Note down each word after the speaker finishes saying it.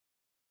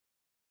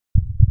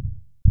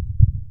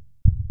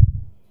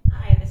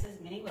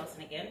Minnie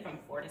Wilson again from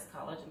Fortis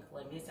College in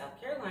Columbia, South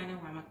Carolina,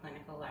 where I'm a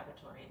clinical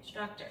laboratory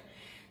instructor.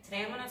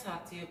 Today I'm going to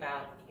talk to you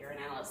about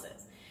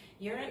urinalysis.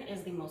 Urine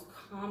is the most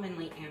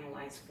commonly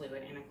analyzed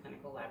fluid in a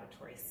clinical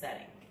laboratory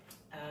setting.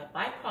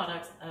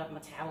 Byproducts of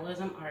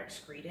metabolism are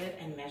excreted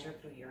and measured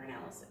through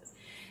urinalysis.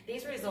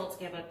 These results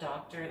give a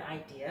doctor an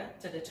idea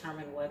to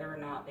determine whether or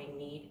not they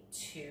need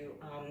to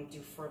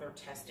do further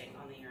testing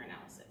on the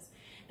urinalysis.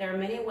 There are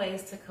many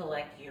ways to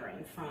collect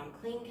urine, from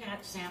clean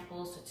catch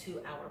samples to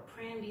 2-hour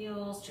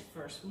prandials to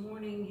first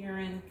morning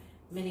urine,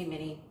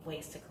 many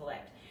ways to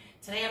collect.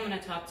 Today I'm going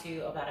to talk to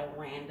you about a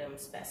random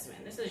specimen.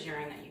 This is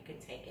urine that you can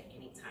take at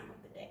any time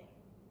of the day.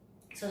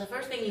 So the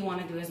first thing you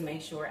want to do is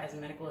make sure as a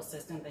medical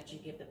assistant that you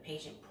give the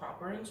patient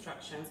proper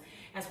instructions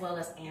as well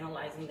as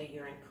analyzing the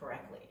urine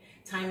correctly.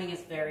 Timing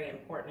is very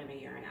important in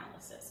a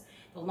urinalysis.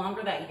 The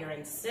longer that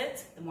urine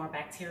sits, the more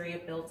bacteria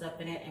builds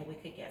up in it and we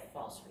could get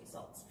false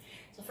results.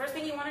 So first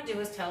thing you want to do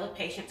is tell the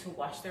patient to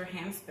wash their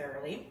hands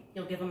thoroughly.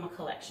 You'll give them a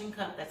collection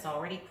cup that's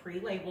already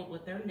pre-labeled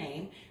with their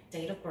name,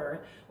 date of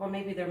birth, or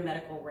maybe their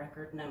medical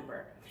record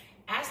number.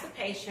 Ask the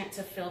patient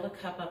to fill the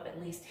cup up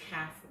at least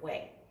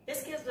halfway.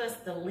 This gives us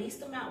the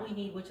least amount we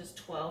need, which is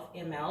 12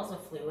 mLs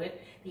of fluid.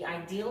 The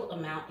ideal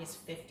amount is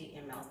 50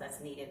 mLs that's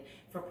needed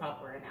for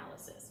proper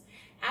analysis.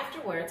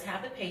 Afterwards,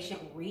 have the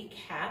patient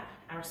recap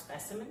our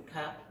specimen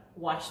cup,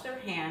 wash their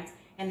hands,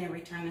 and then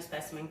return the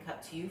specimen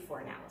cup to you for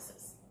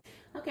analysis.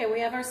 Okay, we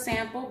have our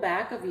sample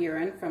back of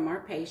urine from our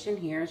patient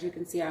here. As you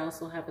can see, I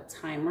also have a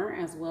timer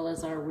as well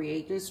as our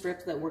reagent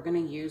strips that we're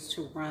going to use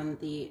to run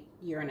the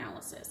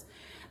urinalysis.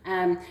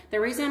 The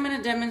reason I'm going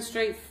to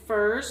demonstrate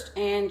first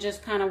and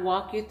just kind of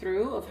walk you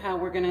through of how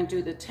we're going to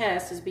do the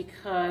test is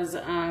because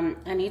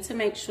I need to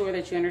make sure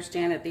that you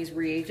understand that these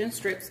reagent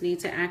strips need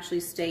to actually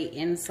stay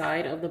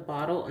inside of the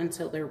bottle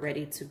until they're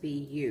ready to be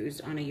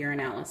used on a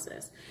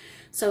urinalysis.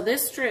 So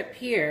this strip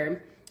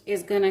here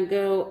is going to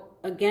go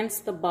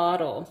against the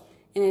bottle,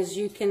 and as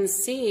you can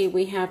see,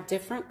 we have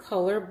different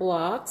color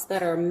blocks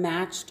that are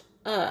matched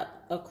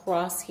up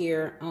across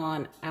here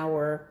on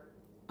our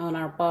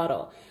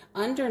bottle.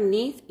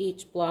 Underneath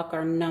each block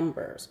are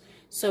numbers.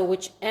 So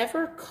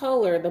whichever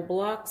color the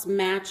blocks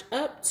match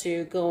up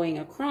to going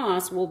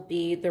across will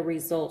be the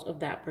result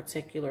of that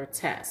particular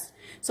test.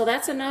 So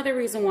that's another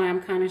reason why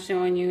I'm kind of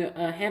showing you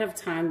ahead of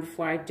time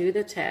before I do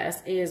the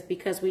test, is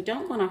because we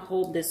don't want to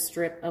hold this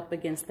strip up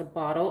against the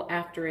bottle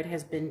after it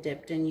has been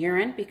dipped in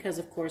urine, because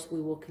of course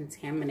we will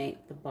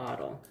contaminate the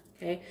bottle.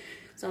 Okay,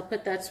 so I'll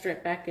put that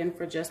strip back in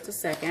for just a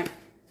second.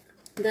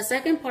 The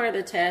second part of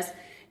the test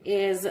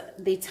is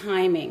the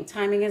timing.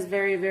 Timing is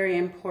very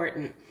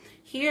important.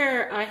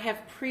 Here I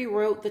have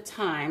pre-wrote the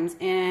times,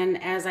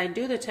 and as I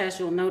do the test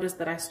you'll notice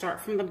that I start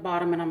from the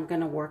bottom and I'm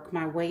going to work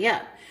my way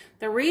up.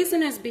 The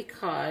reason is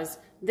because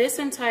this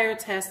entire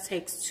test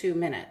takes 2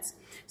 minutes.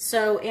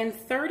 So in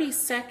 30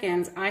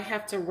 seconds I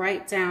have to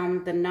write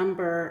down the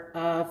number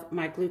of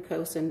my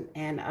glucose and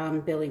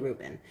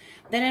bilirubin.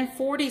 Then in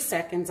 40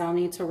 seconds I'll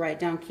need to write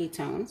down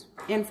ketones.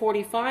 In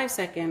 45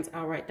 seconds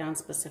I'll write down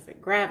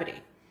specific gravity.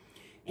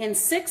 In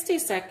 60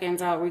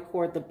 seconds, I'll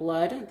record the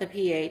blood, the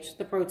pH,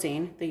 the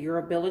protein, the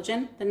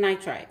urobilinogen, the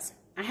nitrites.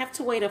 I have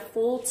to wait a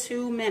full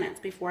 2 minutes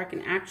before I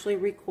can actually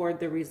record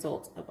the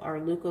results of our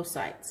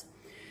leukocytes.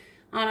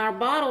 On our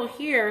bottle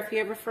here, if you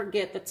ever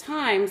forget the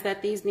times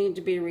that these need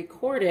to be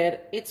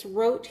recorded, it's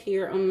wrote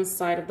here on the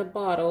side of the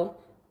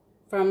bottle,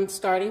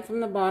 starting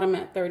from the bottom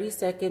at 30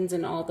 seconds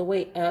and all the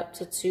way up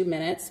to 2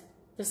 minutes,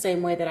 the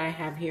same way that I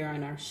have here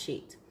on our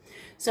sheet.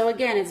 So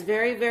again, it's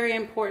very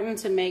important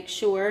to make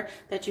sure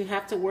that you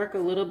have to work a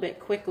little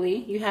bit quickly.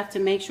 You have to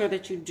make sure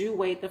that you do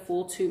wait the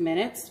full 2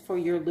 minutes for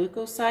your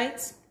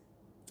leukocytes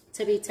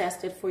to be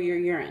tested for your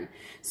urine.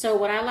 So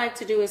what I like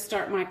to do is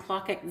start my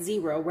clock at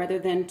 0 rather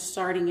than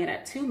starting it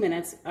at 2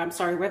 minutes.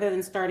 Rather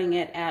than starting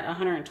it at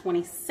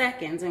 120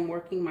 seconds and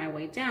working my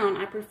way down,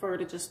 I prefer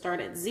to just start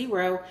at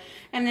 0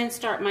 and then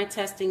start my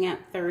testing at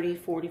 30,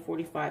 40,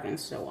 45, and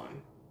so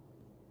on.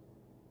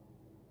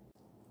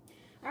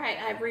 All right,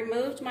 I've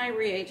removed my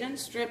reagent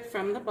strip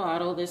from the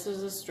bottle. This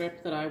is a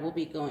strip that I will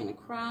be going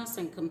across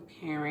and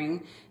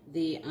comparing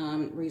the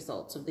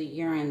results of the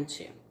urine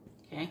to,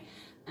 okay?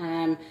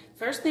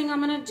 First thing I'm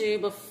gonna do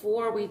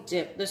before we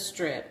dip the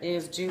strip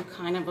is do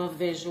kind of a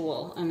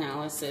visual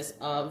analysis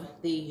of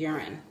the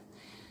urine.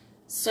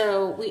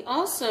 So we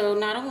also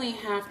not only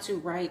have to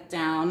write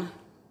down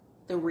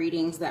the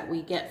readings that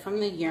we get from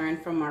the urine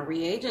from our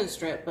reagent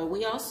strip, but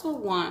we also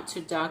want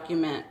to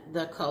document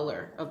the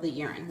color of the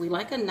urine. We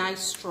like a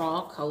nice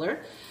straw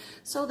color,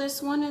 so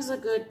this one is a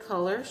good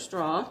color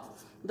straw.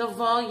 The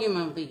volume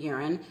of the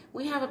urine,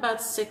 we have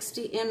about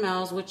 60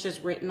 mLs, which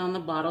is written on the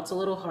bottle. It's a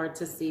little hard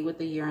to see with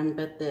the urine,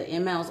 but the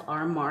mLs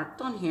are marked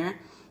on here.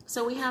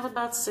 So we have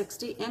about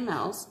 60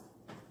 mLs.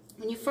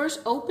 When you first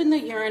open the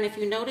urine, if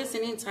you notice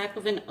any type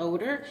of an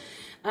odor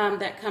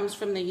that comes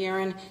from the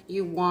urine,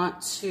 you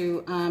want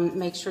to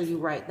make sure you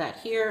write that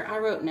here. I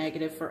wrote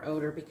negative for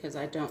odor because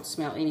I don't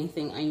smell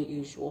anything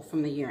unusual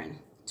from the urine.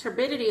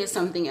 Turbidity is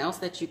something else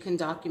that you can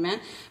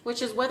document,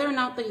 which is whether or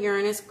not the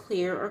urine is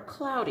clear or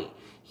cloudy.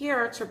 Here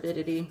our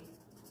turbidity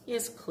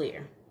is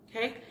clear,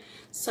 okay?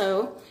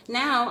 So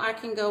now I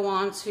can go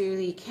on to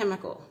the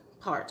chemical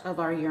part of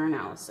our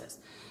urinalysis.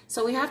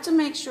 So we have to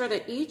make sure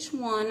that each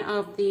one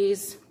of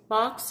these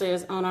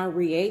boxes on our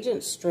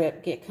reagent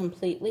strip get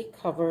completely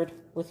covered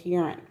with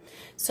urine.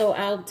 So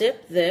I'll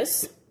dip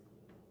this,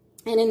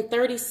 and in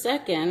 30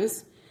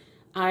 seconds,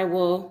 I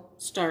will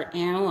start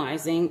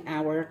analyzing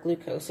our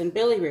glucose and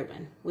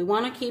bilirubin. We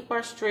want to keep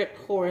our strip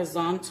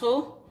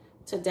horizontal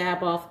to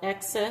dab off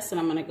excess, and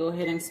I'm going to go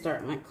ahead and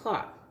start my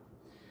clock.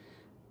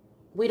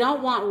 We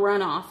don't want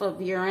runoff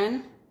of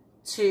urine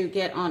to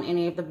get on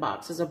any of the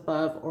boxes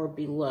above or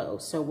below,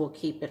 so we'll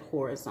keep it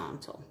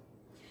horizontal.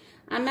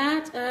 I'm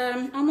at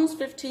almost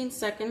 15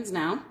 seconds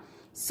now,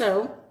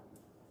 so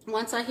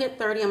once I hit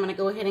 30, I'm going to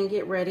go ahead and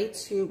get ready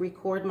to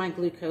record my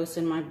glucose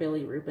and my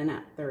bilirubin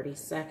at 30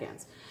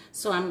 seconds.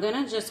 So I'm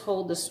going to just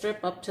hold the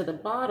strip up to the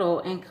bottle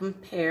and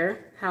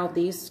compare how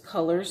these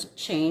colors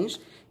change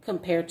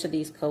compared to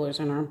these colors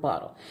in our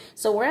bottle.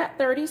 So we're at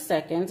 30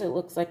 seconds. It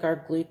looks like our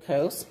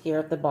glucose here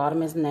at the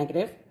bottom is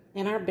negative,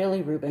 and our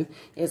bilirubin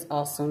is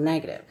also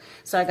negative.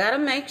 So I got to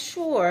make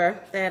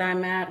sure that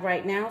I'm at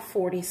right now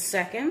 40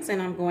 seconds,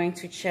 and I'm going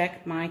to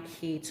check my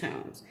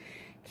ketones.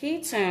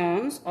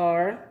 Ketones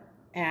are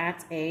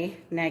at a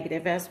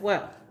negative as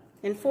well.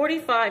 In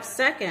 45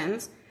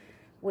 seconds,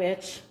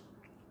 which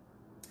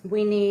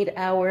we need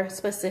our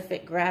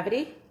specific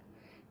gravity,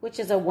 which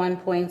is a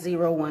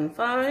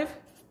 1.015.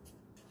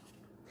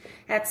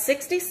 At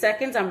 60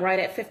 seconds, I'm right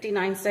at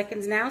 59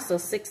 seconds now, so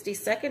 60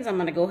 seconds, I'm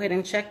going to go ahead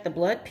and check the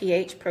blood,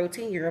 pH,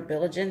 protein,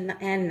 urobilinogen,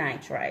 and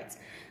nitrites.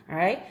 All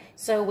right,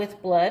 so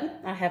with blood,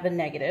 I have a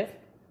negative.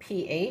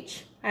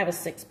 pH, I have a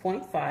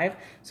 6.5,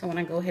 so I'm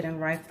going to go ahead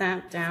and write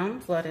that down.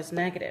 Blood is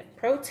negative.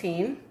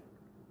 Protein,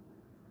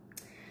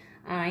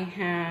 I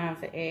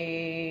have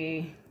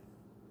a,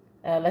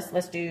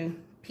 let's do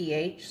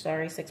pH,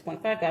 sorry,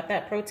 6.5, got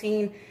that.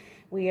 Protein,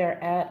 we are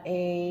at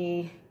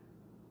a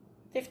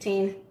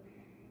 15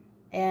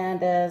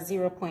 and a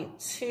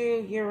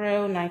 0.2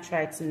 euro,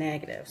 nitrites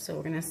negative. So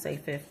we're gonna say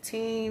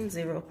 15,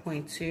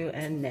 0.2,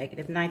 and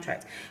negative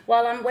nitrites.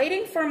 While I'm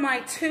waiting for my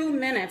 2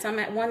 minutes, I'm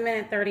at 1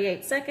 minute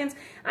 38 seconds,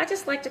 I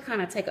just like to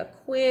kind of take a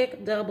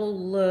quick double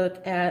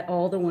look at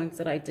all the ones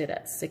that I did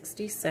at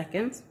 60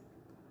 seconds.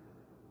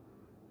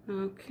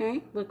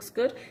 Okay, looks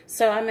good.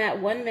 So I'm at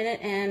 1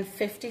 minute and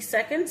 50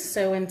 seconds.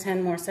 So in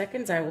 10 more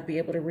seconds, I will be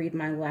able to read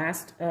my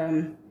last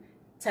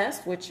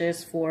test, which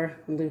is for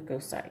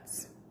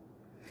leukocytes.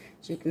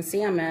 As you can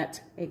see, I'm at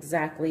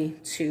exactly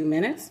 2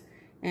 minutes,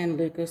 and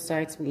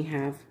leukocytes, we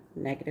have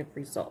negative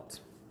results.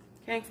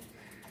 Okay.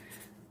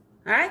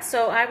 All right,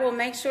 so I will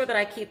make sure that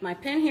I keep my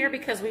pen here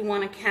because we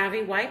want to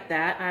cavity wipe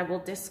that. I will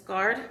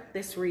discard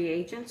this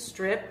reagent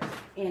strip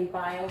in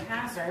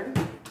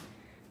biohazard.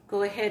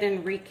 Go ahead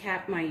and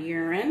recap my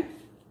urine.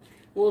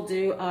 We'll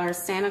do our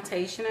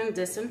sanitation and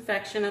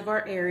disinfection of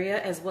our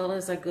area, as well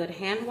as a good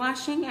hand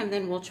washing, and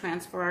then we'll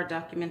transfer our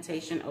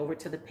documentation over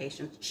to the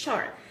patient's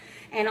chart.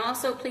 And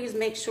also, please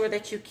make sure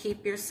that you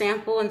keep your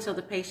sample until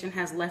the patient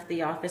has left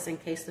the office in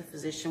case the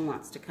physician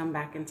wants to come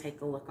back and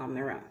take a look on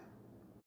their own.